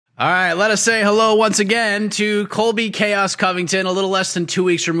All right, let us say hello once again to Colby Chaos Covington, a little less than 2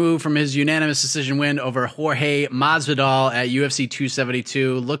 weeks removed from his unanimous decision win over Jorge Masvidal at UFC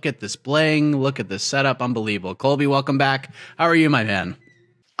 272. Look at this bling. Look at this setup. Unbelievable. Colby, welcome back. How are you, my man?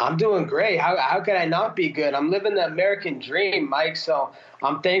 I'm doing great. How could I not be good? I'm living the American dream, Mike. So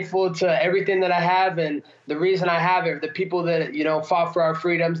I'm thankful to everything that I have, and the reason I have it, the people that, fought for our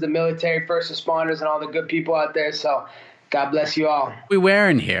freedoms, the military, first responders, and all the good people out there. So God bless you all. What are we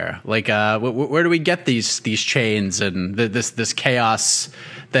wearing here? Like, where do we get these chains and this chaos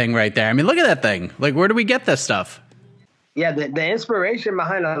thing right there? I mean, look at that thing. Like, where do we get this stuff? Yeah, the inspiration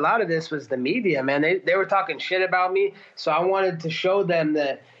behind a lot of this was the media, man. They were talking shit about me, so I wanted to show them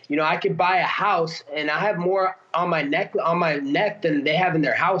that, I could buy a house and I have more on my neck than they have in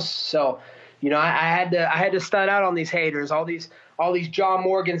their house. So, I had to stud out on these haters, all these John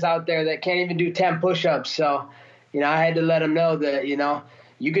Morgans out there that can't even do 10 push-ups. So, I had to let them know that,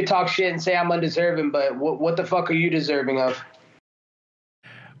 you could talk shit and say I'm undeserving, but what the fuck are you deserving of?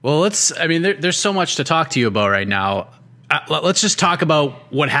 Well, there's so much to talk to you about right now. Let's just talk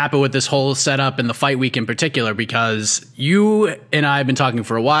about what happened with this whole setup and the fight week in particular, because you and I have been talking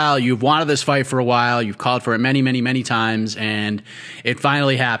for a while. You've wanted this fight for a while. You've called for it many, many, many times, and it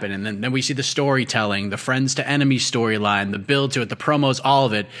finally happened. And then we see the storytelling, the friends to enemies storyline, the build to it, the promos, all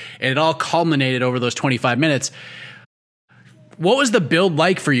of it. And it all culminated over those 25 minutes. What was the build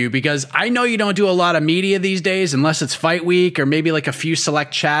like for you? Because I know you don't do a lot of media these days unless it's fight week or maybe like a few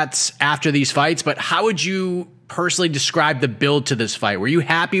select chats after these fights. But how would you personally describe the build to this fight? Were you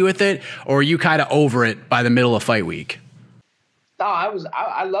happy with it, or were you kind of over it by the middle of fight week? No,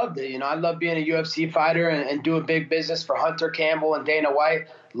 I loved it. I love being a UFC fighter and doing big business for Hunter Campbell and Dana White.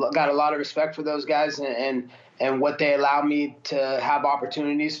 Got a lot of respect for those guys and what they allow me to have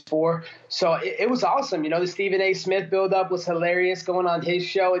opportunities for. So it was awesome. The Stephen A. Smith build-up was hilarious going on his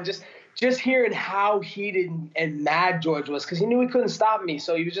show, and just hearing how heated and mad George was, because he knew he couldn't stop me.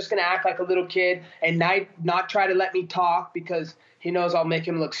 So he was just going to act like a little kid and not try to let me talk, because he knows I'll make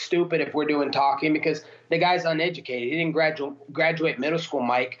him look stupid if we're doing talking, because the guy's uneducated. He didn't graduate middle school,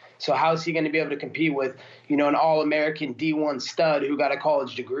 Mike. So how is he going to be able to compete with, an all-American D1 stud who got a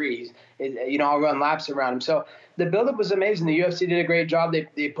college degree? I'll run laps around him. So the buildup was amazing. The UFC did a great job.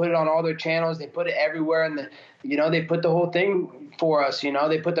 They put it on all their channels. They put it everywhere. And, they put the whole thing for us.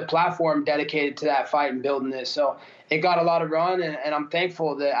 They put the platform dedicated to that fight and building this. So it got a lot of run, and I'm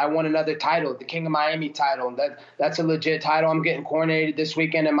thankful that I won another title, the King of Miami title. That's a legit title. I'm getting coronated this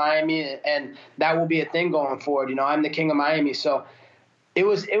weekend in Miami, and that will be a thing going forward. I'm the King of Miami. So it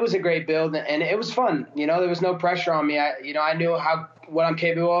was a great build, and it was fun. There was no pressure on me. I knew what I'm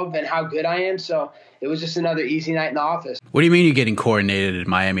capable of and how good I am. So it was just another easy night in the office. What do you mean you're getting coronated in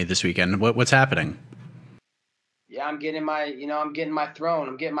Miami this weekend? What's happening? Yeah, I'm getting my throne.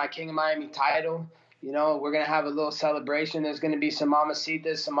 I'm getting my King of Miami title. We're going to have a little celebration. There's going to be some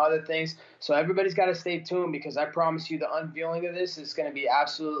mamacitas, some other things. So everybody's got to stay tuned, because I promise you the unveiling of this is going to be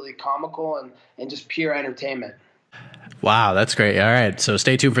absolutely comical and just pure entertainment. Wow, that's great. All right, so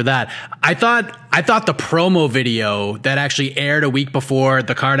stay tuned for that. I thought the promo video that actually aired a week before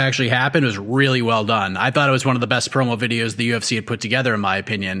the card actually happened was really well done. I thought it was one of the best promo videos the UFC had put together, in my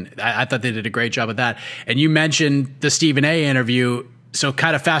opinion. I thought they did a great job of that. And you mentioned the Stephen A. interview, so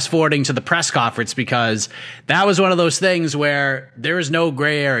kind of fast forwarding to the press conference, because that was one of those things where there was no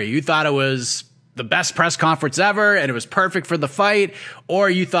gray area. You thought it was the best press conference ever and it was perfect for the fight, or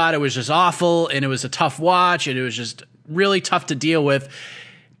you thought it was just awful and it was a tough watch and it was just really tough to deal with.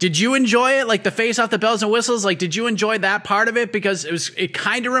 Did you enjoy it? Like the face off the bells and whistles? Like, did you enjoy that part of it? Because it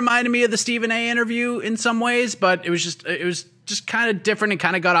kind of reminded me of the Stephen A. interview in some ways, but it was just kind of different and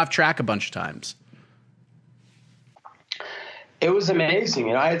kind of got off track a bunch of times. It was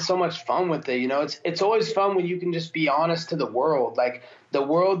amazing. I had so much fun with it. It's always fun when you can just be honest to the world. Like the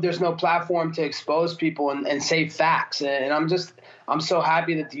world, there's no platform to expose people and say facts. And I'm so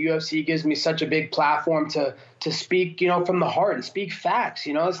happy that the UFC gives me such a big platform to speak, from the heart and speak facts.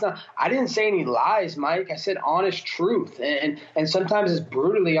 I didn't say any lies, Mike. I said honest truth. And sometimes it's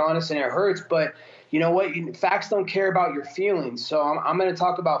brutally honest and it hurts, but you know what? Facts don't care about your feelings. So I'm going to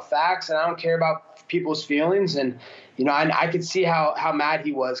talk about facts, and I don't care about people's feelings. And, I could see how mad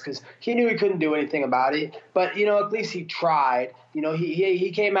he was, because he knew he couldn't do anything about it. But, at least he tried. You know,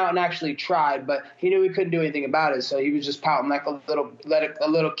 he came out and actually tried, but he knew he couldn't do anything about it. So he was just pouting like a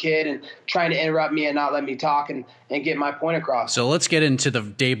little kid and trying to interrupt me and not let me talk and get my point across. So let's get into the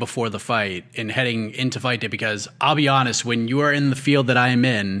day before the fight and heading into fight day, because I'll be honest, when you are in the field that I am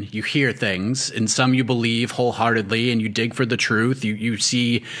in, you hear things, and some you believe wholeheartedly and you dig for the truth. You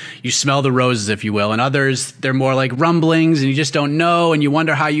smell the roses, if you will, and others, they're more like rumblings and you just don't know, and you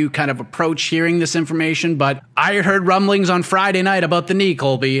wonder how you kind of approach hearing this information. But I had heard rumblings on Friday night about the knee,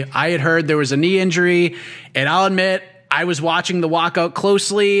 Colby. I had heard there was a knee injury, and I'll admit, I was watching the walkout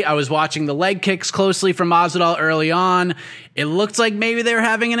closely. I was watching the leg kicks closely from Masvidal early on. It looked like maybe they were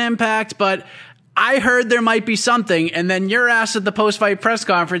having an impact, but I heard there might be something. And then you're asked at the post-fight press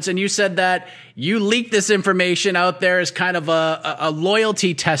conference, and you said that you leaked this information out there as kind of a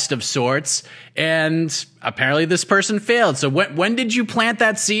loyalty test of sorts. And apparently this person failed. So when did you plant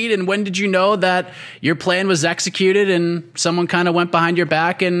that seed, and when did you know that your plan was executed and someone kind of went behind your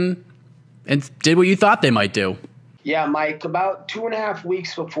back and did what you thought they might do? Yeah, Mike, about 2.5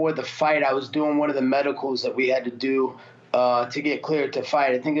 weeks before the fight, I was doing one of the medicals that we had to do to get cleared to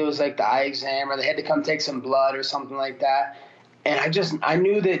fight. I think it was like the eye exam, or they had to come take some blood or something like that. And I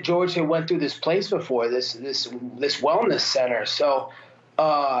knew that George had went through this place before, this wellness center. So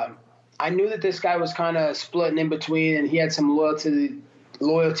I knew that this guy was kind of splitting in between, and he had some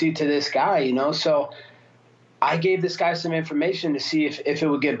loyalty to this guy, you know. So I gave this guy some information to see if it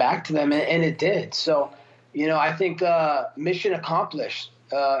would get back to them, and it did. So, you know, I think mission accomplished.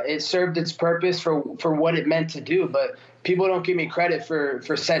 It served its purpose for what it meant to do. But people don't give me credit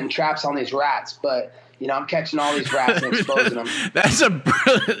for setting traps on these rats. But, you know, I'm catching all these rats and exposing them.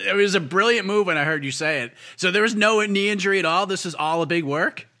 It was a brilliant move when I heard you say it. So there was no knee injury at all? This is all a big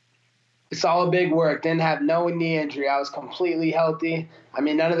work? It's all a big work. Didn't have no knee injury. I was completely healthy. I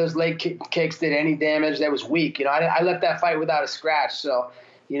mean, none of those leg kicks did any damage. That was weak. You know, I left that fight without a scratch. So,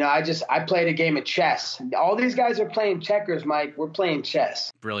 you know, I played a game of chess. All these guys are playing checkers, Mike. We're playing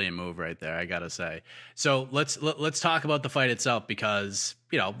chess. Brilliant move right there, I gotta say. So let's talk about the fight itself, because,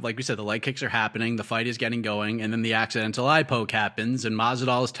 you know, like we said, the leg kicks are happening, the fight is getting going, and then the accidental eye poke happens, and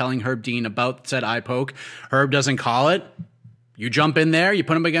Masvidal is telling Herb Dean about said eye poke. Herb doesn't call it. You jump in there, you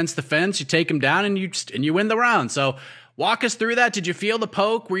put him against the fence, you take him down, and you win the round. So walk us through that. Did you feel the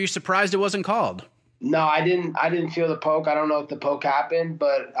poke? Were you surprised it wasn't called? No, I didn't feel the poke. I don't know if the poke happened,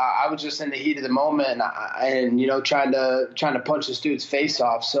 but I was just in the heat of the moment and you know, trying to punch this dude's face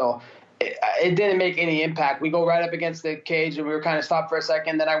off. So it didn't make any impact. We go right up against the cage, and we were kind of stopped for a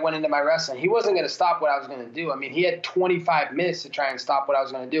second. Then I went into my wrestling. He wasn't going to stop what I was going to do. I mean, he had 25 minutes to try and stop what I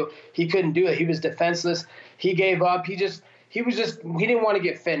was going to do. He couldn't do it. He was defenseless. He gave up. He didn't want to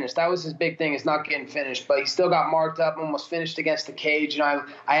get finished. That was his big thing, is not getting finished. But he still got marked up, almost finished against the cage. You know,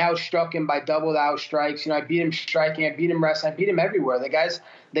 I outstruck him by double the outstrikes. You know, I beat him striking, I beat him wrestling, I beat him everywhere. The guy's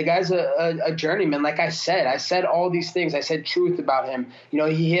a journeyman. Like I said all these things. I said truth about him. You know,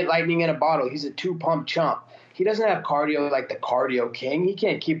 he hit lightning in a bottle. He's a 2-pump chump. He doesn't have cardio like the cardio king. He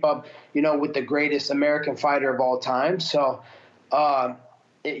can't keep up, you know, with the greatest American fighter of all time. So,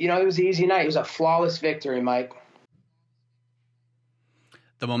 you know, it was an easy night. It was a flawless victory, Mike.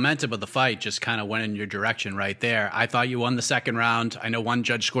 The momentum of the fight just kind of went in your direction right there. I thought you won the second round. I know one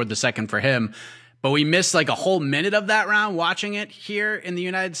judge scored the second for him, but we missed like a whole minute of that round watching it here in the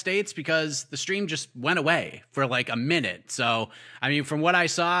United States because the stream just went away for like a minute. So, I mean, from what I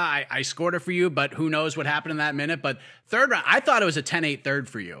saw, I scored it for you, but who knows what happened in that minute. But third round, I thought it was a 10-8 third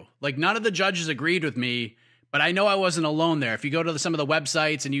for you. Like, none of the judges agreed with me, but I know I wasn't alone there. If you go to some of the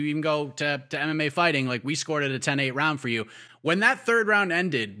websites and you even go to MMA Fighting, like, we scored it a 10-8 round for you. When that third round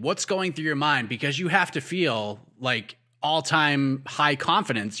ended, what's going through your mind? Because you have to feel like all-time high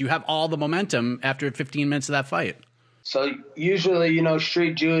confidence. You have all the momentum after 15 minutes of that fight. So usually, you know,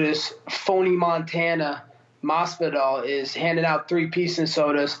 Street Judas, phony Montana, Masvidal is handing out 3-piece in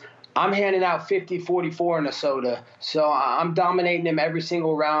sodas. I'm handing out 50-44 in a soda. So I'm dominating him every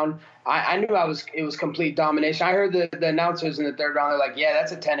single round. I knew it was complete domination. I heard the announcers in the third round, they're like, yeah,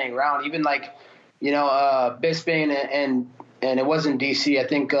 that's a 10-8 round. Even like, you know, Bisping and it wasn't DC. I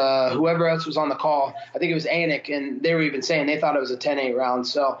think whoever else was on the call, I think it was Anik, and they were even saying they thought it was a 10-8 round.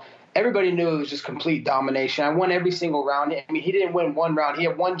 So everybody knew it was just complete domination. I won every single round. I mean, he didn't win one round. He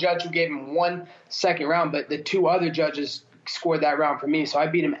had one judge who gave him 1 second round, but the 2 other judges scored that round for me. So I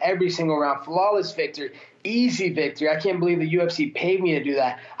beat him every single round. Flawless victory. Easy victory. I can't believe the UFC paid me to do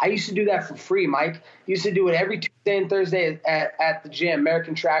that. I used to do that for free, Mike. I used to do it every Tuesday and Thursday at the gym,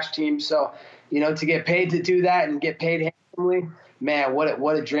 American Trash Team. So, you know, to get paid to do that and get paid handsomely, man,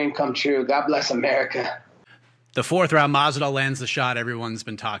 what a dream come true. God bless America. The fourth round, Masvidal lands the shot everyone's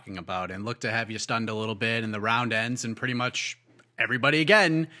been talking about and looked to have you stunned a little bit, and the round ends, and pretty much everybody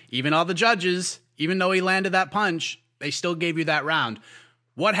again, even all the judges, even though he landed that punch, they still gave you that round.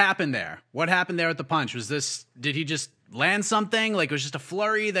 What happened there? What happened there at the punch? Did he just land something? Like, it was just a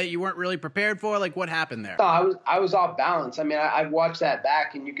flurry that you weren't really prepared for? Like, what happened there? No, I was off balance. I mean, I watched that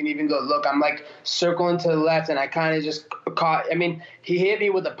back, and you can even go look. I'm like circling to the left, and I kind of just caught. I mean, he hit me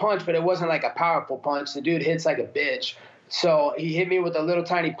with a punch, but it wasn't like a powerful punch. The dude hits like a bitch. So he hit me with a little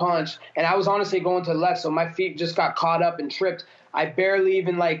tiny punch, and I was honestly going to the left, so my feet just got caught up and tripped. I barely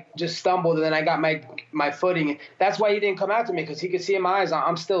even just stumbled, and then I got my footing. That's why he didn't come after me, because he could see in my eyes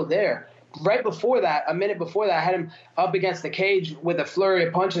I'm still there. Right before that, a minute before that, I had him up against the cage with a flurry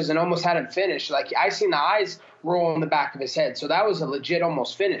of punches and almost had him finished. Like, I seen the eyes roll in the back of his head, so that was a legit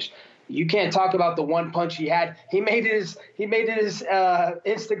almost finish. You can't talk about the one punch he had. He made it his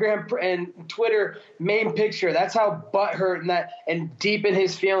Instagram and Twitter main picture. That's how butthurt and deep in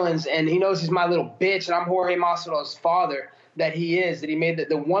his feelings. And he knows he's my little bitch, and I'm Jorge Masvidal's father. That he made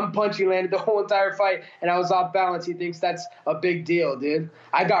the one punch he landed the whole entire fight, and I was off balance. He thinks that's a big deal, dude.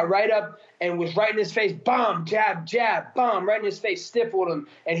 I got right up and was right in his face, bomb, jab, jab, bomb, right in his face, stifled him,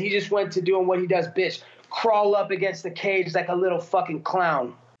 and he just went to doing what he does, bitch, crawl up against the cage like a little fucking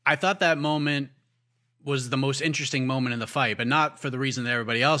clown. I thought that moment was the most interesting moment in the fight, but not for the reason that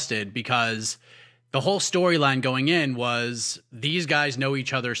everybody else did, because the whole storyline going in was these guys know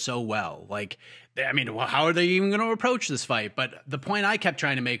each other so well. Like, I mean, how are they even going to approach this fight? But the point I kept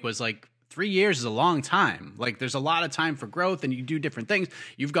trying to make was, like, 3 years is a long time. Like, there's a lot of time for growth, and you do different things.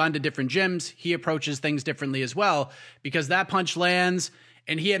 You've gone to different gyms. He approaches things differently as well, because that punch lands,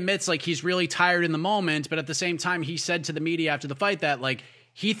 and he admits, like, he's really tired in the moment. But at the same time, he said to the media after the fight that, like,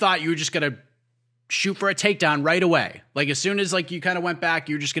 he thought you were just going to shoot for a takedown right away. Like, as soon as, like, you kind of went back,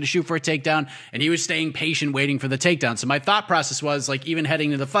 you were just going to shoot for a takedown, and he was staying patient, waiting for the takedown. So my thought process was, like, even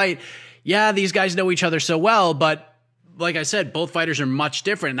heading to the fight, yeah, these guys know each other so well, but like I said, both fighters are much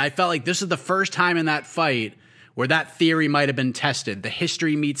different. And I felt like this is the first time in that fight where that theory might have been tested. The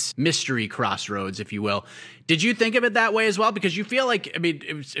history meets mystery crossroads, if you will. Did you think of it that way as well? Because you feel like, I mean,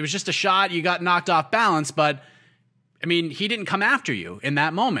 it was just a shot. You got knocked off balance, but I mean, he didn't come after you in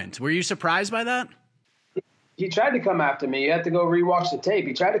that moment. Were you surprised by that? He tried to come after me. You have to go rewatch the tape.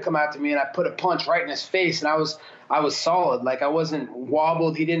 He tried to come after me, and I put a punch right in his face, and I was solid. Like, I wasn't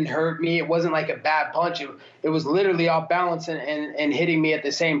wobbled. He didn't hurt me. It wasn't like a bad punch. It was literally off balance and hitting me at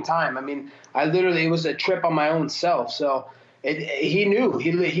the same time. I mean, it was a trip on my own self. So he knew.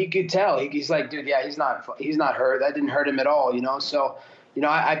 He could tell. He's like, dude, yeah, he's not hurt. That didn't hurt him at all, you know. So, you know,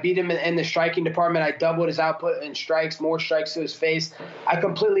 I beat him in the striking department. I doubled his output in strikes, more strikes to his face. I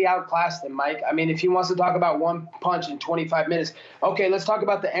completely outclassed him, Mike. I mean, if he wants to talk about one punch in 25 minutes, okay, let's talk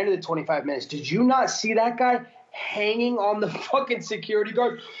about the end of the 25 minutes. Did you not see that guy hanging on the fucking security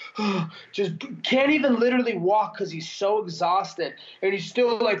guard? Just can't even literally walk because he's so exhausted. And he's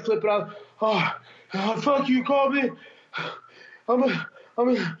still, like, flipping out. Oh, fuck you, Colby. I'm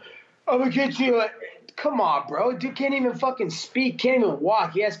gonna get you. Like, come on, bro. Dude can't even fucking speak, can't even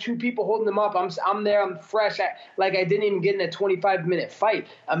walk. He has two people holding him up. I'm there, I'm fresh. I didn't even get in a 25-minute fight.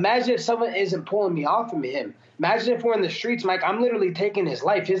 Imagine if someone isn't pulling me off of him. Imagine if we're in the streets, Mike. I'm literally taking his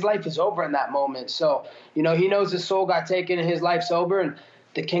life. His life is over in that moment. So, you know, he knows his soul got taken and his life's over, and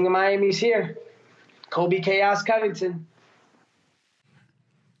the King of Miami's here. Colby Chaos Covington.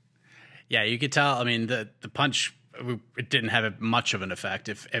 Yeah, you could tell. I mean, the punch, it didn't have much of an effect,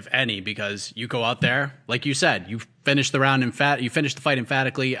 if any, because you go out there, like you said, you finished the round you finished the fight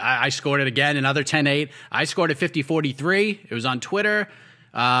emphatically. I scored it again, another 10-8. I scored it 50-43. It was on Twitter.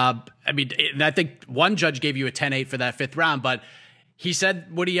 I mean, I think one judge gave you a 10-8 for that fifth round, but he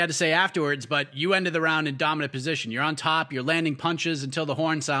said what he had to say afterwards. But you ended the round in dominant position. You're on top. You're landing punches until the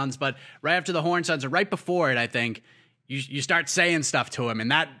horn sounds. But right after the horn sounds, or right before it, I think, you start saying stuff to him,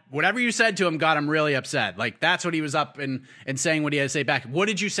 and that whatever you said to him got him really upset. Like, that's what he was up and saying what he had to say back. What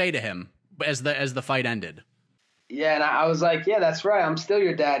did you say to him as the fight ended? Yeah, and I was like, yeah, that's right. I'm still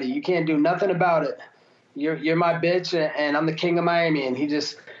your daddy. You can't do nothing about it. You're my bitch, and I'm the King of Miami. And he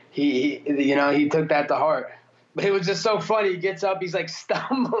took that to heart. But it was just so funny. He gets up, he's like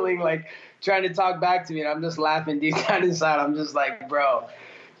stumbling, like trying to talk back to me, and I'm just laughing deep down inside. I'm just like, bro,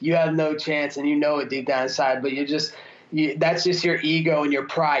 you have no chance, and you know it deep down inside. But that's just your ego and your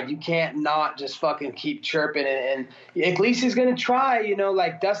pride. You can't not just fucking keep chirping. And at least he's going to try, you know,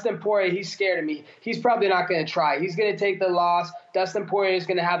 like Dustin Poirier, he's scared of me. He's probably not going to try. He's going to take the loss. Dustin Poirier is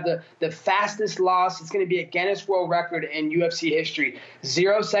going to have the fastest loss. It's going to be a Guinness World Record in UFC history.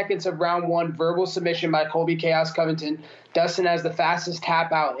 0 seconds of round one, verbal submission by Colby Chaos Covington. Dustin has the fastest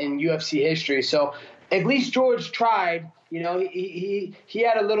tap out in UFC history. So at least George tried. you know, he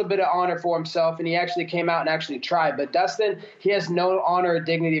had a little bit of honor for himself, and he actually came out and actually tried. But Dustin, he has no honor or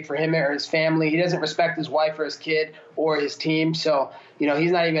dignity for him or his family. He doesn't respect his wife or his kid or his team. So, you know,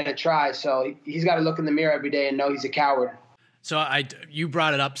 he's not even going to try. So he's got to look in the mirror every day and know he's a coward. So you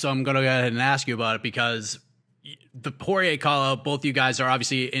brought it up, so I'm going to go ahead and ask you about it, because the Poirier call out, both you guys are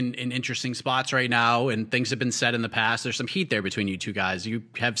obviously in interesting spots right now, and things have been said in the past. There's some heat there between you two guys. You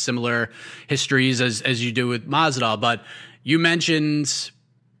have similar histories as you do with Masvidal, but you mentioned,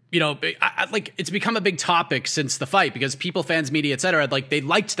 you know, like it's become a big topic since the fight, because people, fans, media, etc., like they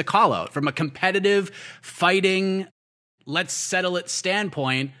liked the call out from a competitive fighting, let's settle it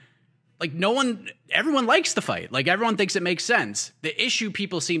standpoint. Like everyone likes the fight. Like everyone thinks it makes sense. The issue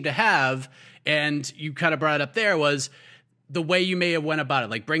people seem to have, and you kind of brought it up there, was the way you may have went about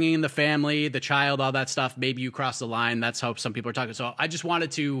it, like bringing in the family, the child, all that stuff. Maybe you crossed the line. That's how some people are talking. So I just wanted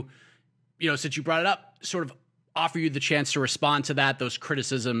to, you know, since you brought it up, sort of offer you the chance to respond to that, those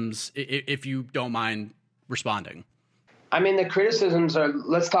criticisms, if you don't mind responding. I mean, the criticisms are,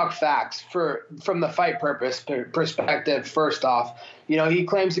 let's talk facts from the fight perspective. First off, you know, he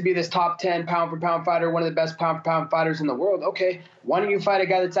claims to be this top 10 pound for pound fighter, one of the best pound for pound fighters in the world. Okay, why don't you fight a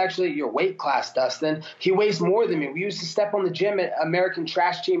guy that's actually your weight class, Dustin? He weighs more than me. We used to step on the gym at American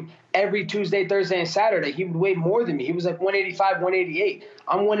Trash Team every Tuesday, Thursday, and Saturday. He would weigh more than me. He was like 185, 188.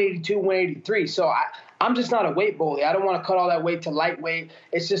 I'm 182, 183. So I'm just not a weight bully. I don't want to cut all that weight to lightweight.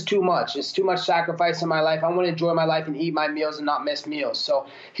 It's just too much. It's too much sacrifice in my life. I want to enjoy my life and eat my meals and not miss meals. So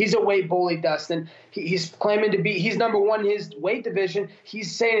he's a weight bully, Dustin. He's claiming to be, he's number one in his weight division.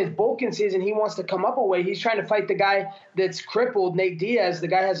 He's saying his bulking season, he wants to come up a weight. He's trying to fight the guy that's crippled, Nate Diaz. The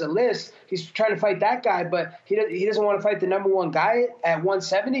guy has a list. He's trying to fight that guy, but he doesn't want to fight the number one guy at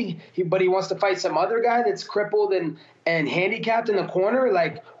 170. But he wants to fight some other guy that's crippled and handicapped in the corner.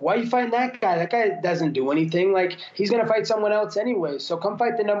 Like, why are you fighting that guy? That guy doesn't do anything. Like, he's going to fight someone else anyway. So come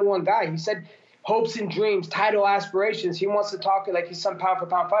fight the number one guy. He said hopes and dreams, title aspirations. He wants to talk like he's some pound for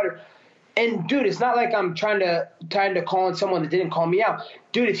pound fighter. And dude, it's not like I'm trying to call on someone that didn't call me out.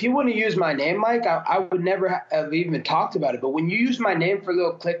 Dude, if you wouldn't have used my name, Mike, I would never have even talked about it. But when you use my name for a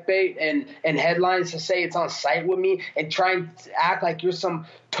little clickbait and headlines to say it's on site with me and try and act like you're some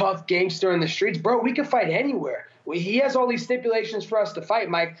tough gangster in the streets, bro, we can fight anywhere. He has all these stipulations for us to fight,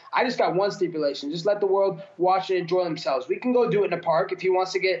 Mike. I just got one stipulation. Just let the world watch and enjoy themselves. We can go do it in the park if he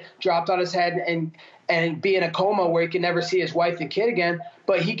wants to get dropped on his head and be in a coma where he can never see his wife and kid again.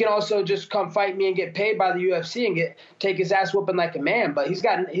 But he can also just come fight me and get paid by the UFC and take his ass whooping like a man. But he's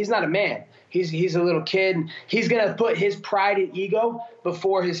not a man. He's a little kid. He's gonna put his pride and ego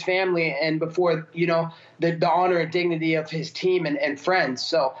before his family and before, you know, the honor and dignity of his team and friends.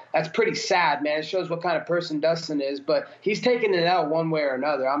 So that's pretty sad, man. It shows what kind of person Dustin is. But he's taking it out one way or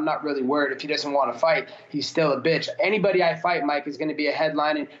another. I'm not really worried if he doesn't want to fight. He's still a bitch. Anybody I fight, Mike, is going to be a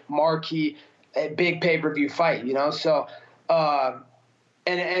headlining marquee, a big pay-per-view fight. You know, so.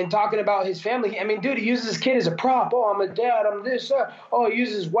 And talking about his family, I mean, dude, he uses his kid as a prop. Oh, I'm a dad. I'm this. Oh, he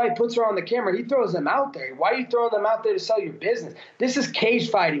uses his wife, puts her on the camera. He throws them out there. Why are you throwing them out there to sell your business? This is cage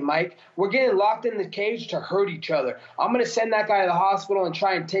fighting, Mike. We're getting locked in the cage to hurt each other. I'm going to send that guy to the hospital and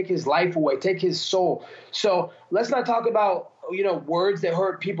try and take his life away, take his soul. So let's not talk about, you know, words that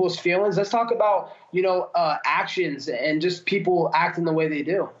hurt people's feelings. Let's talk about, you know, actions and just people acting the way they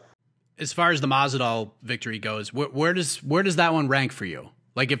do. As far as the Masvidal victory goes, where does that one rank for you?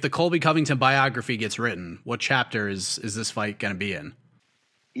 Like, if the Colby Covington biography gets written, what chapter is this fight going to be in?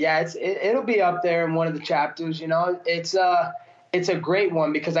 Yeah, it'll be up there in one of the chapters. You know, it's a great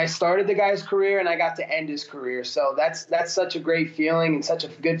one because I started the guy's career and I got to end his career. So that's such a great feeling and such a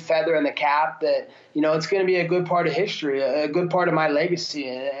good feather in the cap that, you know, it's going to be a good part of history, a good part of my legacy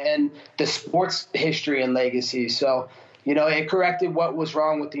and the sports history and legacy. So, you know, it corrected what was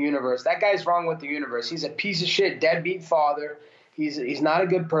wrong with the universe. That guy's wrong with the universe. He's a piece of shit, deadbeat father. He's not a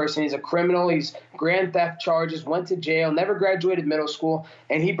good person. He's a criminal. He's grand theft charges, went to jail, never graduated middle school,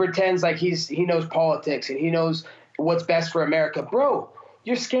 and he pretends like he knows politics and he knows what's best for America. Bro,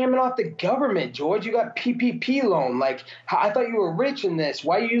 you're scamming off the government, George. You got PPP loan. Like, I thought you were rich in this.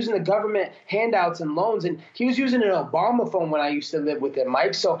 Why are you using the government handouts and loans? And he was using an Obama phone when I used to live with him,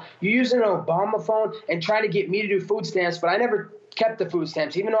 Mike. So you're using an Obama phone and trying to get me to do food stamps, but I never kept the food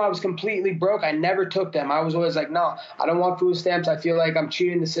stamps. Even though I was completely broke, I never took them. I was always like, no, I don't want food stamps. I feel like I'm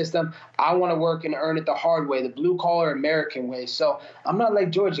cheating the system. I want to work and earn it the hard way, the blue-collar American way. So I'm not like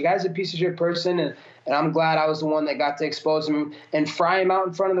George. The guy's a piece of shit person, and I'm glad I was the one that got to expose him and fry him out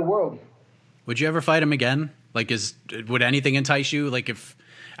in front of the world. Would you ever fight him again? Like, would anything entice you? Like, if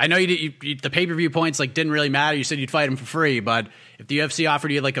I know you the pay-per-view points like didn't really matter. You said you'd fight him for free, but if the UFC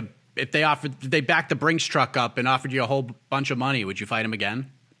offered you like a if they backed the Brinks truck up and offered you a whole bunch of money, would you fight him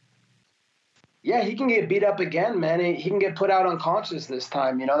again? Yeah, he can get beat up again, man. He can get put out unconscious this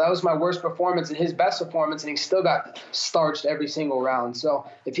time. You know, that was my worst performance and his best performance, and he still got starched every single round. So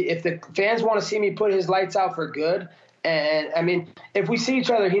if the fans want to see me put his lights out for good, and I mean, if we see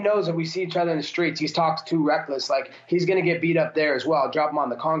each other, he knows if we see each other in the streets, he's talked too reckless. Like, he's going to get beat up there as well. I'll drop him on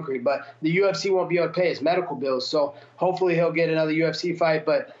the concrete. But the UFC won't be able to pay his medical bills. So hopefully he'll get another UFC fight.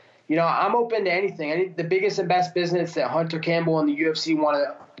 But, you know, I'm open to anything. The biggest and best business that Hunter Campbell and the UFC want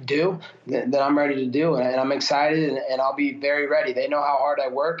to do, that I'm ready to do, and I'm excited, and I'll be very ready. They know how hard I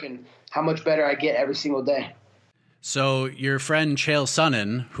work and how much better I get every single day. So your friend Chael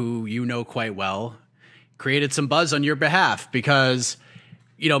Sonnen, who you know quite well, created some buzz on your behalf because,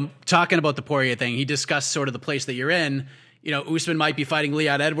 you know, talking about the Poirier thing, he discussed sort of the place that you're in. You know, Usman might be fighting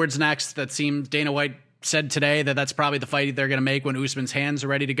Leon Edwards next. That seems, Dana White said today that that's probably the fight they're going to make when Usman's hands are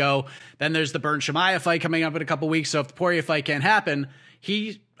ready to go. Then there's the Bern Shemaya fight coming up in a couple weeks. So if the Poirier fight can't happen,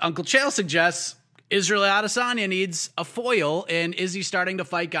 Uncle Chael suggests Israel Adesanya needs a foil, and Izzy's starting to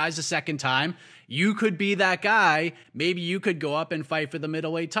fight guys a second time. You could be that guy. Maybe you could go up and fight for the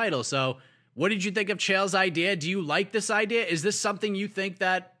middleweight title. So what did you think of Chael's idea? Do you like this idea? Is this something you think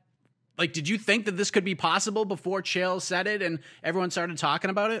that, like, did you think that this could be possible before Chael said it and everyone started talking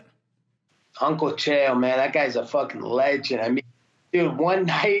about it? Uncle Chael, man, that guy's a fucking legend. I mean, dude, one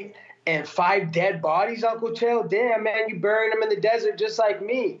night and 5 dead bodies, Uncle Chael? Damn, man, you buried them in the desert just like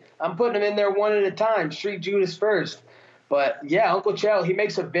me. I'm putting them in there one at a time, Street Judas first. But, yeah, Uncle Chael, he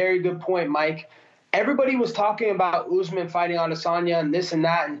makes a very good point, Mike. Everybody was talking about Usman fighting Adesanya and this and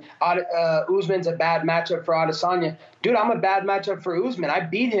that, and Usman's a bad matchup for Adesanya. Dude, I'm a bad matchup for Usman. I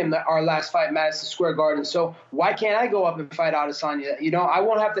beat him our last fight, Madison Square Garden. So why can't I go up and fight Adesanya? You know, I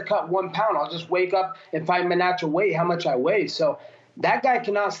won't have to cut 1 pound. I'll just wake up and fight my natural weight, how much I weigh. So that guy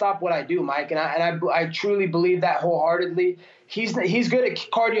cannot stop what I do, Mike, and I truly believe that wholeheartedly. He's good at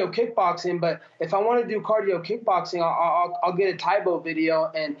cardio kickboxing, but if I want to do cardio kickboxing, I'll get a Taibo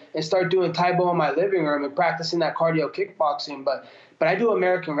video and start doing Taibo in my living room and practicing that cardio kickboxing. But I do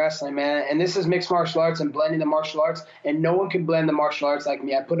American wrestling, man, and this is mixed martial arts and blending the martial arts, and no one can blend the martial arts like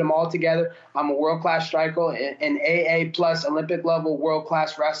me. I put them all together. I'm a world-class striker, an AA plus Olympic level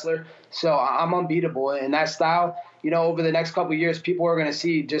world-class wrestler, so I'm unbeatable in that style. You know, over the next couple of years, people are going to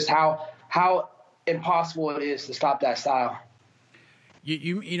see just how impossible it is to stop that style.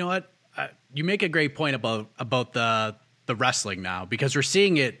 You know what? You make a great point about the wrestling now, because we're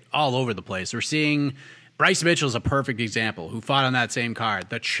seeing it all over the place. We're seeing Bryce Mitchell's a perfect example, who fought on that same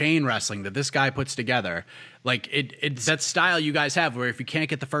card. The chain wrestling that this guy puts together, like it's that style you guys have, where if you can't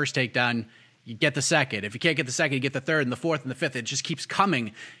get the first takedown, you get the second. If you can't get the second, you get the third and the fourth and the fifth. It just keeps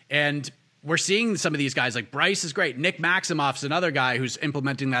coming. And we're seeing some of these guys, like Bryce is great. Nick Maximoff's another guy who's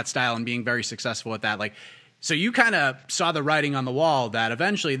implementing that style and being very successful at that. Like, so you kind of saw the writing on the wall that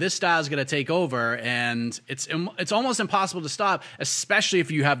eventually this style is going to take over, and it's almost impossible to stop, especially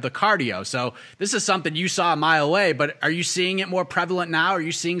if you have the cardio. So this is something you saw a mile away, but are you seeing it more prevalent now? Are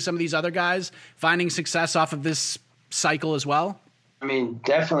you seeing some of these other guys finding success off of this cycle as well? I mean,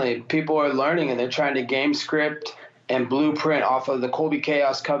 definitely. People are learning, and they're trying to game script and blueprint off of the Colby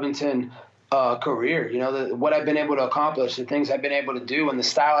Covington career. You know, what I've been able to accomplish, the things I've been able to do, and the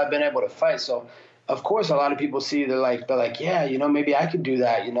style I've been able to fight. So, of course, a lot of people see, they're like, yeah, you know, maybe I could do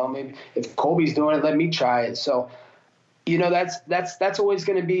that. You know, maybe if Colby's doing it, let me try it. So, you know, that's always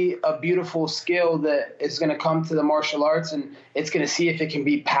going to be a beautiful skill that is going to come to the martial arts, and it's going to see if it can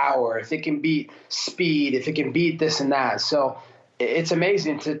beat power, if it can beat speed, if it can beat this and that. So it's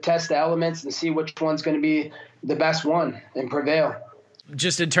amazing to test the elements and see which one's going to be the best one and prevail.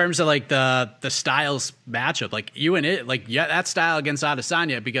 Just in terms of like the styles matchup, like you and it, like, yeah, that style against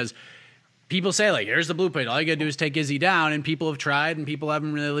Adesanya, because people say, like, here's the blueprint. All you got to do is take Izzy down, and people have tried, and people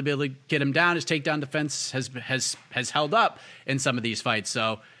haven't really been able to get him down. His takedown defense has held up in some of these fights.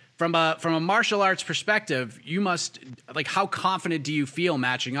 So from a martial arts perspective, you must, like, how confident do you feel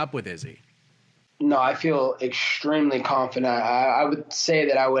matching up with Izzy? No, I feel extremely confident. I would say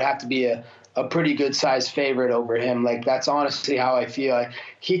that I would have to be a pretty good size favorite over him. Like, that's honestly how I feel. Like,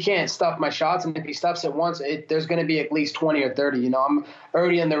 he can't stuff my shots, and if he stuffs it once, there's going to be at least 20 or 30. You know, I'm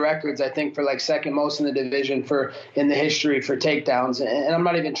already in the records, I think, for like second most in the division in the history for takedowns, and I'm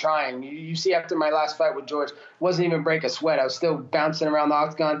not even trying. You see, after my last fight with George, wasn't even break a sweat. I was still bouncing around the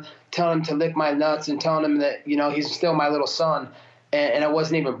octagon, telling him to lick my nuts and telling him that, you know, he's still my little son, and I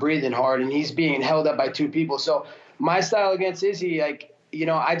wasn't even breathing hard, and he's being held up by 2 people. So my style against Izzy, like, you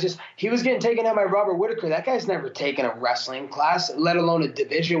know, he was getting taken out by Robert Whitaker. That guy's never taken a wrestling class, let alone a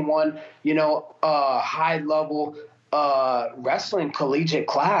Division I, you know, high level wrestling collegiate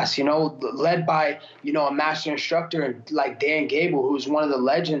class, led by, a master instructor like Dan Gable, who's one of the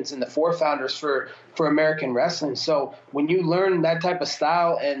legends and the forefounders for American wrestling. So when you learn that type of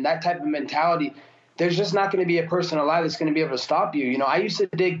style and that type of mentality, there's just not going to be a person alive that's going to be able to stop you. I used to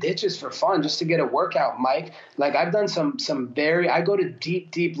dig ditches for fun just to get a workout, Mike. Like I've done I go to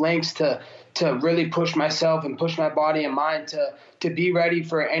deep lengths to really push myself and push my body and mind to be ready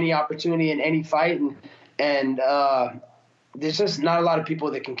for any opportunity in any fight. And there's just not a lot of people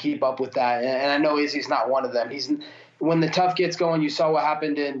that can keep up with that. And I know Izzy's not one of them. When the tough gets going, you saw what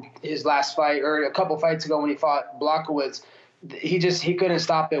happened in his last fight or a couple fights ago when he fought Blachowicz. He couldn't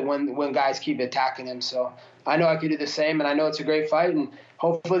stop it when guys keep attacking him. So I know I could do the same, and I know it's a great fight, and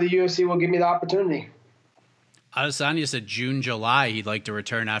hopefully the UFC will give me the opportunity. Adesanya said June, July he'd like to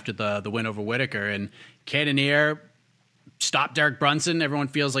return after the win over Whitaker, and Cannonier stopped Derek Brunson. Everyone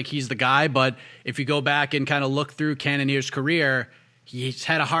feels like he's the guy, but if you go back and kind of look through Cannonier's career, he's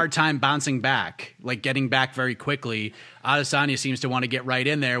had a hard time bouncing back, like getting back very quickly. Adesanya seems to want to get right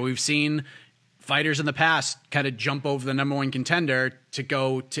in there. We've seen fighters in the past kind of jump over the number one contender to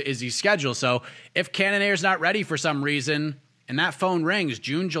go to Izzy's schedule. So if Cannonier's not ready for some reason and that phone rings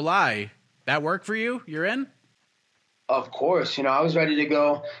June, July, that work for you? You're in? Of course. I was ready to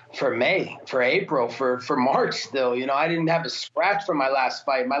go for May, for April, for March still. I didn't have a scratch for my last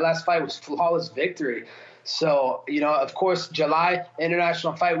fight. My last fight was flawless victory. So, of course, July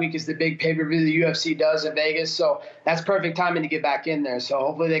International Fight Week is the big pay-per-view the UFC does in Vegas. So that's perfect timing to get back in there. So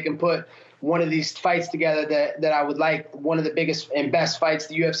hopefully they can put one of these fights together that I would like, one of the biggest and best fights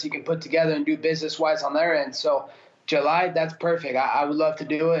the UFC can put together and do business-wise on their end. So July, that's perfect. I would love to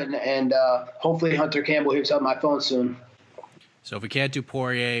do it, and hopefully Hunter Campbell hooks up my phone soon. So if we can't do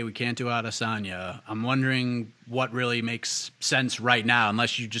Poirier, we can't do Adesanya, I'm wondering what really makes sense right now,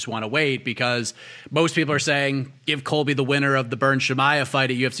 unless you just want to wait, because most people are saying give Colby the winner of the Burns-Chimaev fight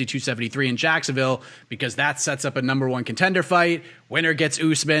at UFC 273 in Jacksonville, because that sets up a number one contender fight. Winner gets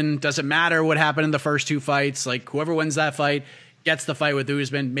Usman. Doesn't matter what happened in the first two fights. Like whoever wins that fight gets the fight with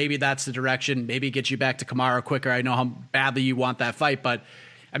Usman. Maybe that's the direction. Maybe it gets you back to Kamaru quicker. I know how badly you want that fight, but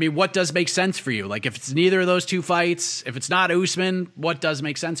I mean, what does make sense for you? Like, if it's neither of those two fights, if it's not Usman, what does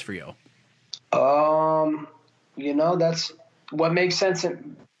make sense for you? That's what makes sense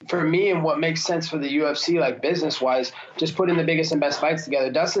for me and what makes sense for the UFC, like business-wise, just putting the biggest and best fights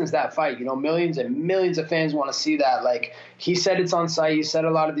together. Dustin's that fight. Millions and millions of fans want to see that. Like, he said it's on site. He said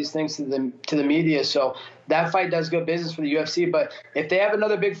a lot of these things to the media. So that fight does good business for the UFC. But if they have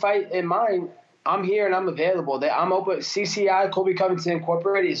another big fight in mind, I'm here and I'm available. I'm open. CCI, Colby Covington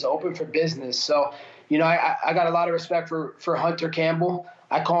Incorporated, is open for business. So, I got a lot of respect for Hunter Campbell.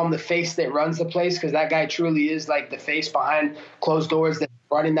 I call him the face that runs the place, because that guy truly is like the face behind closed doors that's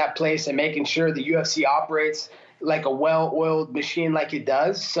running that place and making sure the UFC operates like a well-oiled machine like it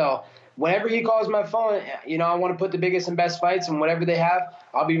does. So whenever he calls my phone, I want to put the biggest and best fights, and whatever they have,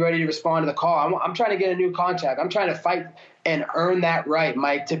 I'll be ready to respond to the call. I'm trying to get a new contract. I'm trying to fight and earn that right,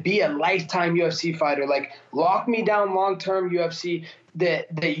 Mike, to be a lifetime UFC fighter. Like, lock me down long-term UFC,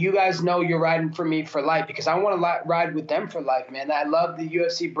 that you guys know you're riding for me for life, because I want to ride with them for life, man. I love the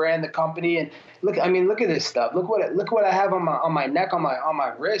UFC brand, the company, and look at this stuff. Look what I have on my neck, on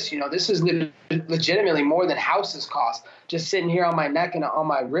my wrist. This is legitimately more than houses cost, just sitting here on my neck and on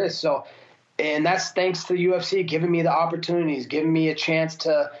my wrist. So, and that's thanks to the UFC giving me the opportunities, giving me a chance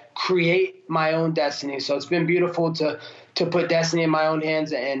to create my own destiny. So it's been beautiful to put destiny in my own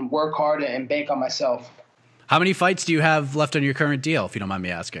hands and work hard and bank on myself. How many fights do you have left on your current deal, if you don't mind me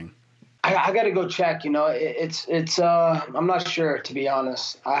asking? I got to go check. I'm not sure, to be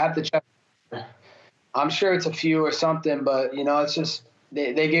honest. I have to check. I'm sure it's a few or something, but it's just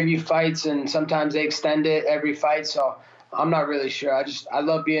they give you fights, and sometimes they extend it every fight. So I'm not really sure. I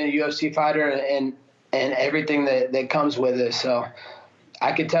love being a UFC fighter and everything that comes with it. So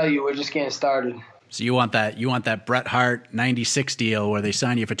I can tell you, we're just getting started. So you want that Bret Hart 96 deal where they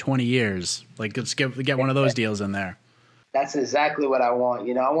sign you for 20 years. Like, let's get one of those deals in there. That's exactly what I want.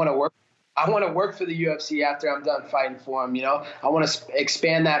 I want to work for the UFC after I'm done fighting for them. I want to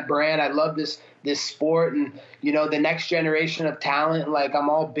expand that brand. I love this sport, and the next generation of talent. Like, I'm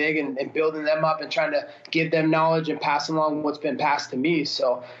all big and building them up and trying to give them knowledge and pass along what's been passed to me.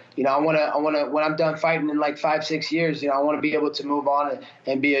 So I want to when I'm done fighting in like 5-6 years, I want to be able to move on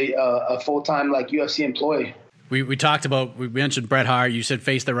and be a full-time like UFC employee. We mentioned Bret Hart. You said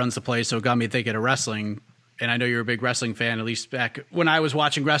face that runs the place, so it got me thinking of wrestling. And I know you're a big wrestling fan, at least back when I was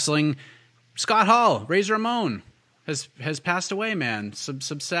watching wrestling. Scott Hall, Razor Ramon, has passed away, man. Some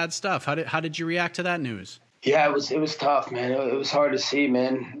sad stuff. How did you react to that news? Yeah, it was tough, man. It was hard to see,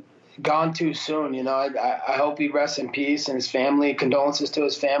 man. gone too soon. You know, I hope he rests in peace, and his family, condolences to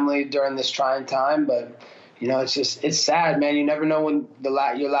his family during this trying time. But, you know, it's sad, man. You never know when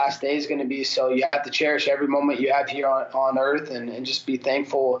your last day is going to be. So you have to cherish every moment you have here on earth, and just be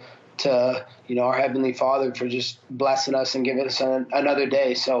thankful to, you know, our Heavenly Father for just blessing us and giving us another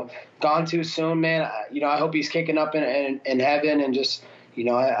day. So gone too soon, man. You know, I hope he's kicking up in heaven, and just, you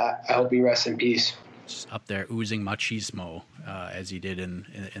know, I hope he rests in peace. Just up there oozing machismo as he did in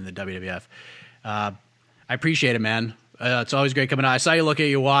the WWF. I appreciate it, man. It's always great coming out. I saw you look at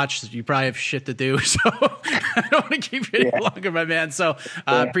your watch. You probably have shit to do, so I don't want to keep you any longer, my man. So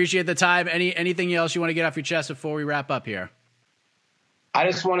appreciate the time. Anything else you want to get off your chest before we wrap up here? I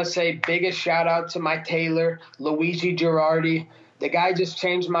just want to say biggest shout out to my tailor, Luigi Girardi. The guy just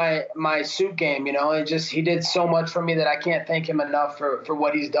changed my suit game, you know, and he did so much for me that I can't thank him enough for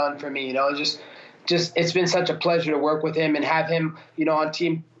what he's done for me. You know, just it's been such a pleasure to work with him and have him, you know, on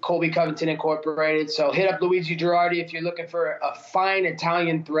Team Colby Covington Incorporated. So hit up Luigi Girardi if you're looking for a fine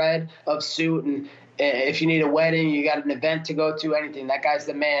Italian thread of suit, and if you need a wedding, you got an event to go to, anything. That guy's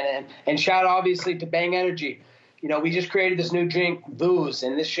the man. And shout obviously to Bang Energy. You know, we just created this new drink, Booze,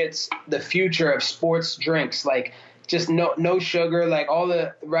 and this shit's the future of sports drinks. Like, just no sugar, like all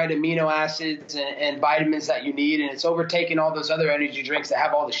the right amino acids and vitamins that you need, and it's overtaking all those other energy drinks that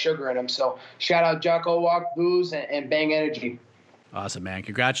have all the sugar in them. So shout out Jocko Walk, Booze, and Bang Energy. Awesome, man.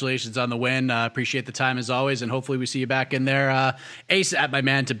 Congratulations on the win. Appreciate the time as always, and hopefully we see you back in there ASAP, my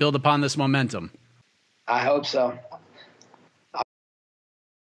man, to build upon this momentum. I hope so.